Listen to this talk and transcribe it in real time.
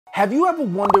Have you ever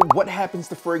wondered what happens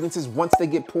to fragrances once they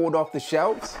get pulled off the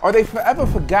shelves? Are they forever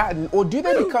forgotten, or do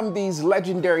they become these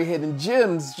legendary hidden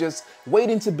gems just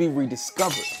waiting to be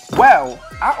rediscovered? Well,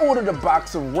 I ordered a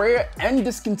box of rare and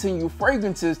discontinued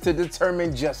fragrances to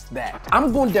determine just that.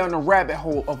 I'm going down a rabbit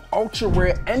hole of ultra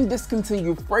rare and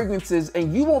discontinued fragrances,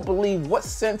 and you won't believe what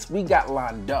scents we got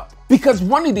lined up. Because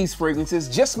one of these fragrances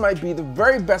just might be the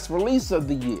very best release of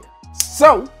the year.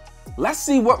 So, let's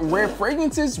see what rare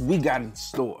fragrances we got in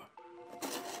store.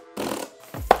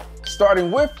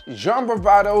 Starting with Jean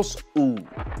Bravado's Oud.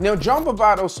 Now, Jean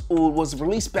Bravado's Oud was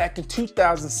released back in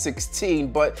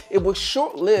 2016, but it was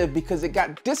short-lived because it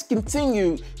got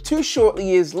discontinued 2 short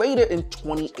years later in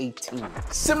 2018.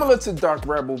 Similar to Dark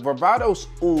Rebel, Bravado's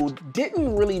Oud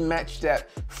didn't really match that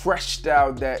fresh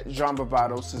style that Jean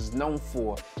Bravado's is known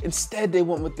for. Instead, they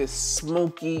went with this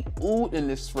smoky oud in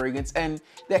this fragrance, and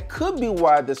that could be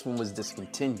why this one was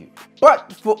discontinued.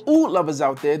 But for oud lovers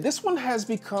out there, this one has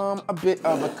become a bit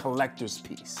of a collector's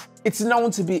piece. It's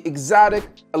known to be exotic,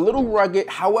 a little rugged,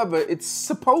 however, it's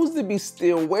supposed to be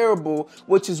still wearable,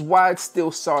 which is why it's still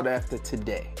sought after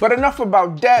today. But enough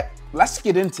about that, let's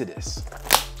get into this.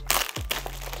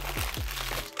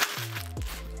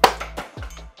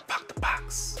 Pop the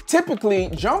box. Typically,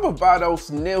 Jean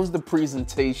Bravado's nails the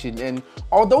presentation, and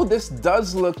although this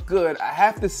does look good, I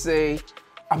have to say,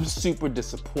 I'm super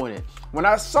disappointed. When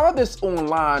I saw this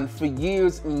online for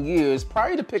years and years,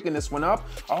 prior to picking this one up,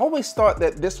 I always thought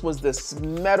that this was this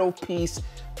metal piece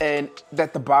and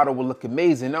that the bottle would look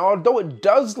amazing. Now, although it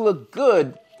does look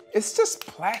good, it's just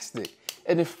plastic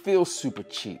and it feels super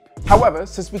cheap. However,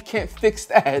 since we can't fix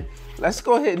that, let's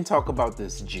go ahead and talk about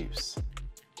this juice.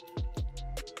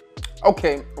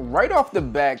 Okay, right off the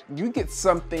bat, you get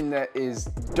something that is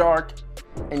dark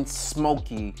and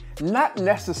smoky, not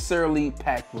necessarily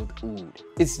packed with oud.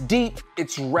 It's deep,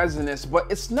 it's resinous, but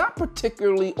it's not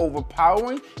particularly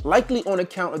overpowering, likely on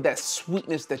account of that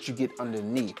sweetness that you get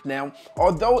underneath. Now,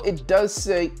 although it does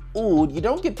say oud, you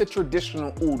don't get the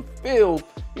traditional oud feel,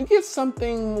 you get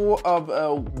something more of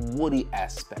a woody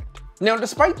aspect. Now,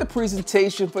 despite the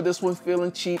presentation for this one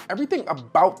feeling cheap, everything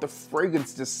about the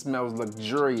fragrance just smells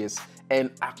luxurious, and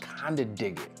I kinda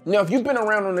dig it. Now, if you've been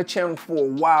around on the channel for a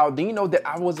while, then you know that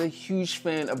I was a huge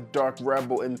fan of Dark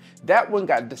Rebel, and that one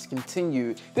got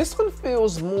discontinued. This one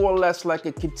feels more or less like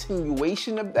a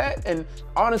continuation of that, and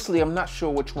honestly, I'm not sure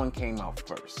which one came out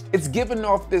first. It's giving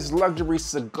off this luxury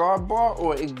cigar bar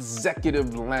or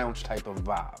executive lounge type of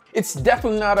vibe. It's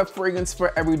definitely not a fragrance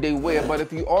for everyday wear, but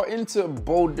if you are into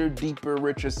bolder, deeper,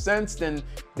 richer scents, then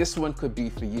this one could be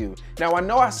for you. Now, I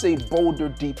know I say bolder,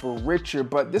 deeper, richer,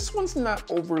 but this one's not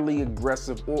overly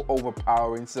aggressive or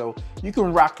overpowering, so you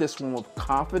can rock this one with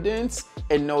confidence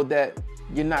and know that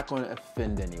you're not going to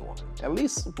offend anyone, at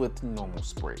least with normal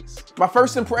sprays. My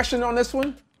first impression on this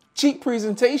one, cheap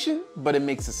presentation, but it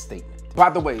makes a statement. By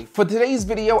the way, for today's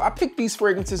video, I picked these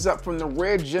fragrances up from the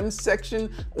Rare Gems section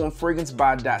on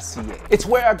fragrancebuy.ca. It's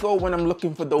where I go when I'm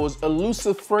looking for those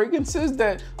elusive fragrances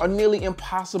that are nearly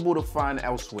impossible to find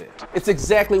elsewhere. It's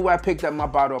exactly where I picked up my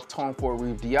bottle of Tom Ford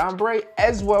Rive d'Ambre,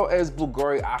 as well as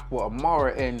Bulgari Aqua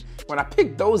Amara, and when I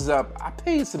picked those up, I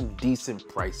paid some decent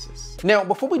prices. Now,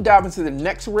 before we dive into the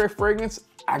next rare fragrance,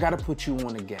 I gotta put you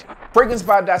on again.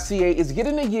 Fragrancebuy.ca is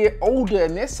getting a year older,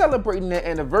 and they're celebrating their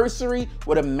anniversary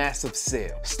with a massive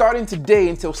sale. Starting today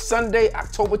until Sunday,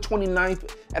 October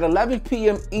 29th at 11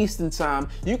 p.m. Eastern Time,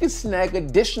 you can snag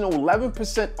additional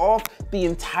 11% off the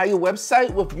entire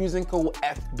website with using code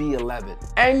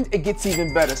FB11. And it gets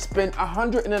even better. Spend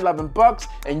 $111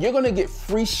 and you're gonna get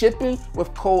free shipping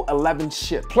with code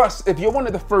 11SHIP. Plus, if you're one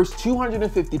of the first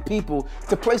 250 people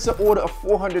to place an order of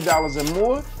 $400 or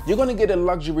more, you're gonna get a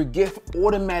luxury gift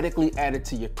automatically added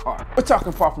to your cart. We're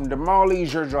talking Far From Damali,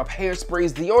 Xerjoff Hair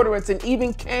Sprays, deodorants, and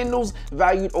even candles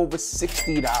valued over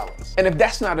 $60. And if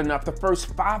that's not enough, the first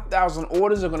 5,000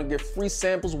 orders are gonna get free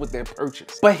samples with their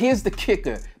purchase. But here's the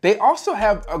kicker. They also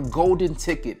have a golden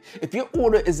ticket. If your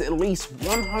order is at least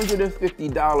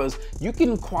 $150, you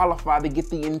can qualify to get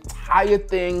the entire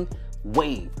thing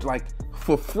waived, like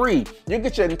for free. You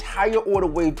get your entire order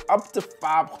waived up to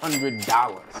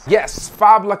 $500. Yes,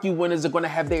 5 lucky winners are gonna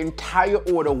have their entire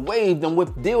order waived, and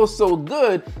with deals so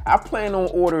good, I plan on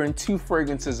ordering 2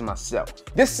 fragrances myself.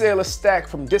 This sale is stacked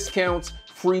from discounts,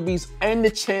 freebies, and the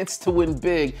chance to win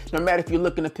big, no matter if you're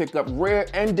looking to pick up rare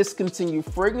and discontinued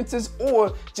fragrances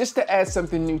or just to add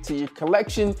something new to your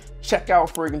collection. Check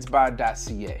out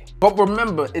fragrancebuy.ca. But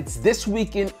remember, it's this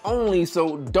weekend only,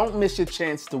 so don't miss your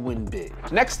chance to win big.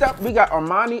 Next up, we got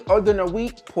Armani Eau de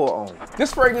Nuit Pour Homme.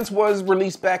 This fragrance was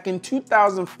released back in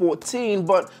 2014,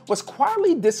 but was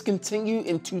quietly discontinued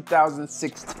in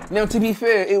 2016. Now, to be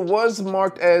fair, it was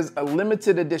marked as a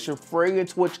limited edition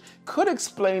fragrance, which could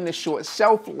explain the short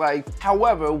shelf life.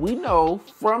 However, we know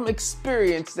from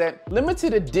experience that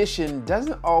limited edition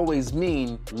doesn't always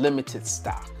mean limited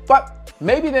stock. But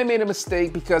maybe they made a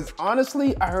mistake, because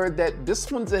honestly, I heard that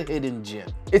this one's a hidden gem.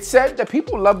 It's said that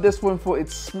people love this one for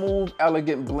its smooth,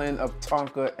 elegant blend of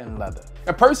tonka and leather.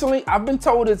 And personally, I've been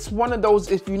told it's one of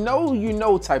those if you know, you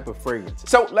know type of fragrance.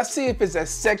 So let's see if it's as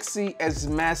sexy, as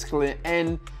masculine,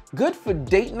 and good for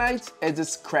date nights as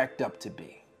it's cracked up to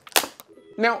be.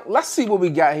 Now, let's see what we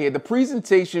got here. The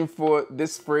presentation for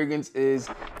this fragrance is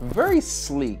very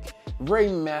sleek, very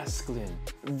masculine,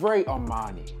 very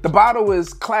Armani. The bottle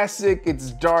is classic,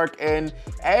 it's dark, and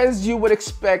as you would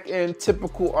expect in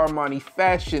typical Armani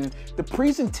fashion, the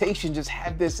presentation just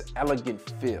had this elegant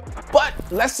feel. But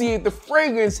let's see if the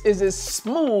fragrance is as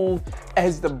smooth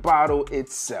as the bottle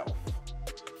itself.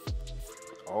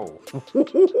 Oh.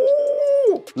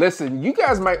 Listen, you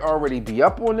guys might already be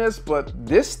up on this, but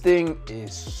this thing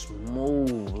is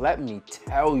smooth, let me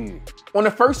tell you. On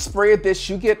the first spray of this,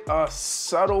 you get a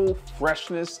subtle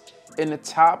freshness in the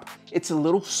top. It's a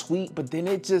little sweet, but then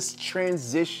it just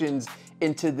transitions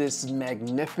into this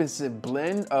magnificent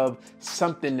blend of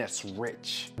something that's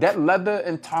rich. That leather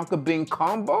and tonka bean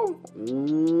combo,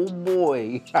 oh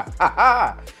boy.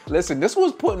 Listen, this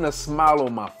was putting a smile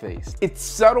on my face. It's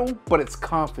subtle, but it's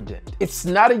confident. It's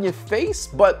not in your face,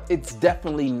 but it's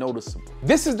definitely noticeable.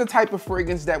 This is the type of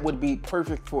fragrance that would be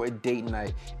perfect for a date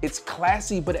night. It's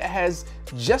classy, but it has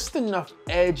just enough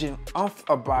edge and oomph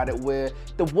about it where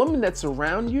the woman that's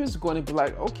around you is going to be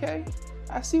like, okay,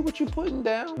 I see what you're putting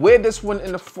down. Wear this one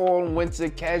in the fall and winter,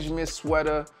 cashmere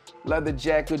sweater, leather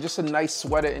jacket, just a nice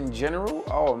sweater in general.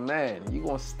 Oh man, you're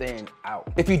gonna stand out.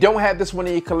 If you don't have this one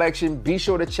in your collection, be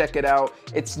sure to check it out.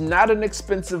 It's not an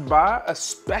expensive buy,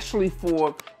 especially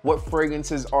for what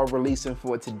fragrances are releasing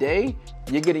for today.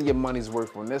 You're getting your money's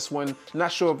worth on this one.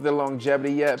 Not sure of the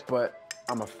longevity yet, but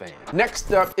I'm a fan.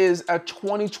 Next up is a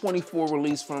 2024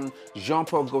 release from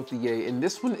Jean-Paul Gaultier, and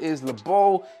this one is Le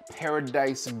Beau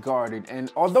Paradise Garden.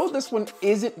 And although this one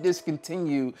isn't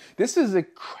discontinued, this is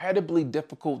incredibly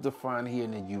difficult to find here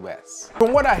in the US.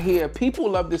 From what I hear, people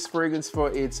love this fragrance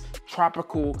for its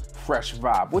tropical, fresh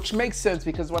vibe, which makes sense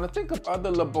because when I think of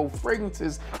other Le Beau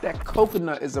fragrances, that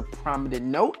coconut is a prominent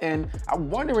note, and I'm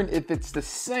wondering if it's the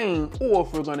same or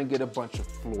if we're gonna get a bunch of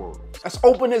florals. Let's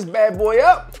open this bad boy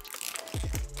up.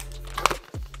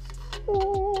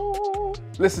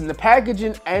 Listen, the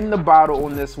packaging and the bottle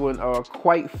on this one are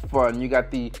quite fun. You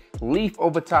got the leaf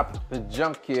over top of the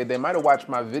junk here. They might have watched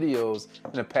my videos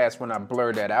in the past when I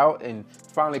blurred that out and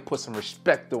finally put some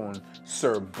respect on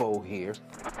Sir Beau here.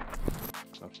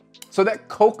 So that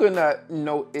coconut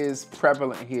note is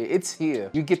prevalent here. It's here.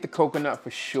 You get the coconut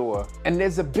for sure. And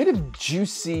there's a bit of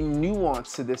juicy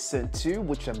nuance to this scent too,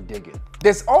 which I'm digging.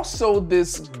 There's also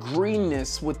this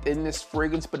greenness within this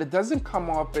fragrance, but it doesn't come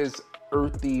off as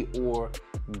earthy or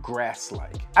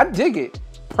grass-like. I dig it.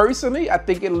 Personally, I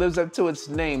think it lives up to its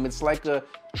name. It's like a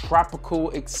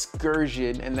tropical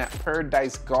excursion, and that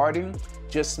Paradise Garden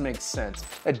just makes sense.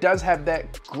 It does have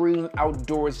that green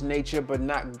outdoors nature, but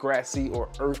not grassy or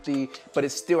earthy, but it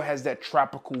still has that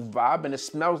tropical vibe, and it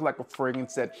smells like a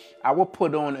fragrance that I will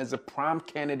put on as a prime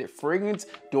candidate fragrance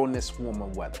during this warmer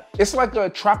weather. It's like a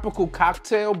tropical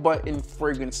cocktail, but in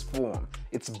fragrance form.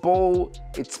 It's bold,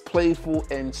 it's playful,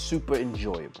 and super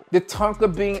enjoyable. The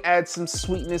tonka bean adds some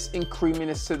sweetness and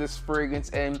creaminess to this fragrance,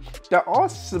 and there are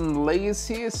some layers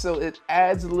here, so it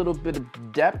adds a little bit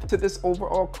of depth to this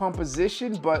overall composition.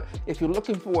 But if you're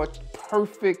looking for a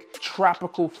perfect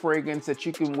tropical fragrance that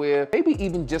you can wear, maybe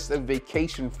even just a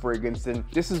vacation fragrance, then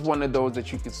this is one of those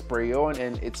that you can spray on,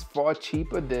 and it's far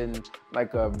cheaper than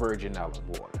like a Virgin Island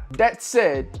water. That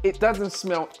said, it doesn't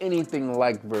smell anything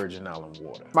like Virgin Island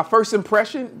water. My first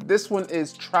impression, this one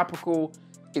is tropical,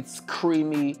 it's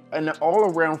creamy, and an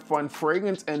all-around fun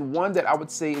fragrance, and one that I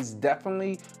would say is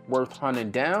definitely worth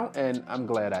hunting down, and I'm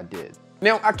glad I did.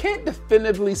 Now, I can't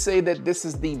definitively say that this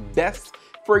is the best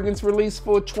fragrance release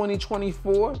for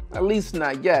 2024, at least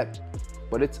not yet,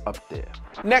 but it's up there.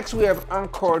 Next, we have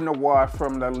Encore Noir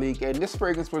from La Ligue, and this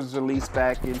fragrance was released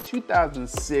back in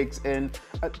 2006, and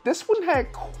this one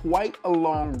had quite a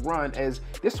long run, as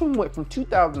this one went from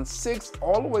 2006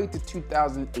 all the way to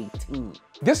 2018.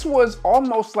 This was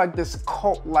almost like this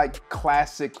cult-like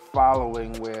classic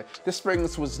following, where this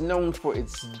fragrance was known for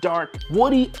its dark,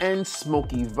 woody, and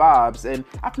smoky vibes, and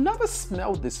I've never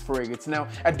smelled this fragrance. Now,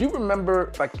 I do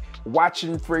remember like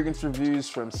watching fragrance reviews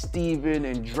from Steven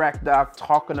and Drakdoc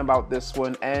talking about this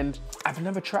one, and I've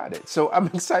never tried it, so I'm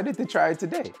excited to try it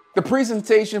today. The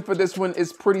presentation for this one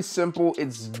is pretty simple.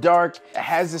 It's dark, it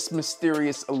has this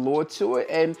mysterious allure to it,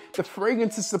 and the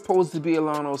fragrance is supposed to be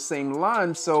along those same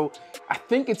lines, so I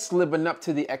think it's living up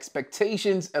to the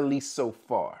expectations, at least so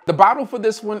far. The bottle for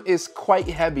this one is quite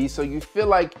heavy, so you feel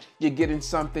like you're getting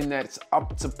something that's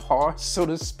up to par, so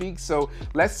to speak. So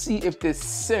let's see if this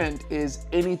scent is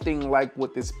anything like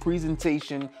what this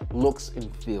presentation looks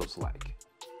and feels like.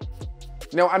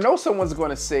 Now, I know someone's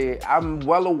gonna say, I'm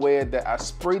well aware that I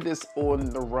sprayed this on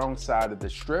the wrong side of the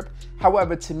strip.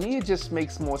 However, to me, it just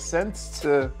makes more sense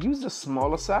to use the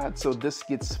smaller side so this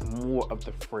gets more of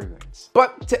the fragrance.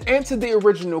 But to answer the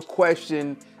original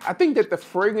question, I think that the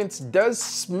fragrance does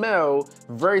smell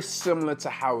very similar to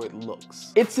how it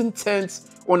looks. It's intense.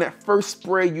 On that first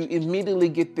spray, you immediately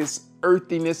get this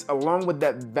earthiness along with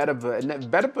that vetiver, and that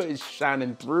vetiver is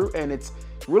shining through, and it's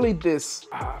really this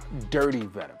dirty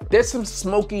vetiver. There's some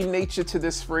smoky nature to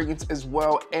this fragrance as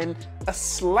well, and a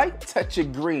slight touch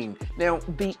of green. Now,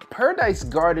 the Paradise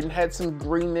Garden had some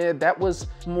green there. That was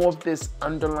more of this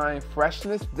underlying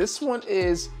freshness. This one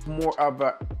is more of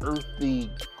a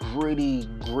earthy, gritty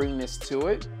greenness to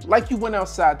it, like you went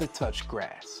outside to touch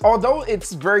grass. Although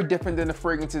it's very different than the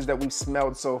fragrances that we've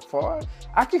smelled so far,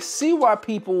 I can see why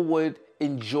people would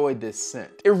enjoy this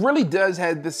scent. It really does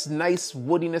have this nice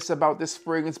woodiness about this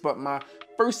fragrance, but my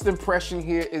first impression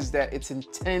here is that it's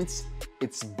intense,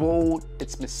 it's bold,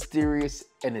 it's mysterious,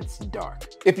 and it's dark.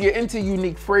 If you're into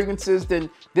unique fragrances, then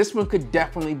this one could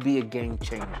definitely be a game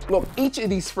changer. Look, each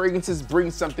of these fragrances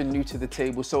brings something new to the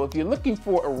table, so if you're looking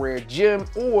for a rare gem,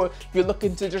 or if you're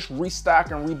looking to just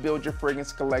restock and rebuild your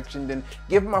fragrance collection, then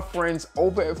give my friends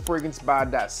over at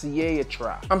fragrancebuy.ca a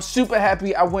try. I'm super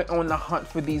happy I went on the hunt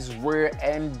for these rare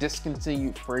and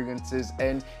discontinued fragrances,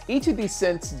 and each of these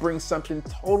scents brings something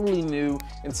totally new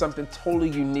and something totally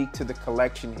unique to the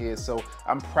collection here, so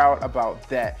I'm proud about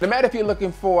that. No matter if you're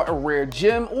looking for a rare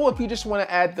gem, or if you just want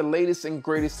to add the latest and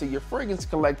greatest to your fragrance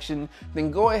collection, then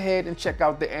go ahead and check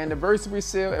out the anniversary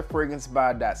sale at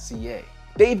fragrancebuy.ca.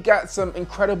 They've got some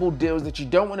incredible deals that you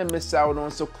don't want to miss out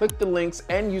on, so click the links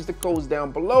and use the codes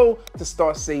down below to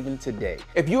start saving today.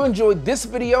 If you enjoyed this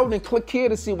video, then click here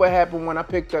to see what happened when I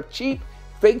picked up cheap,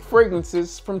 fake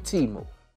fragrances from Temu.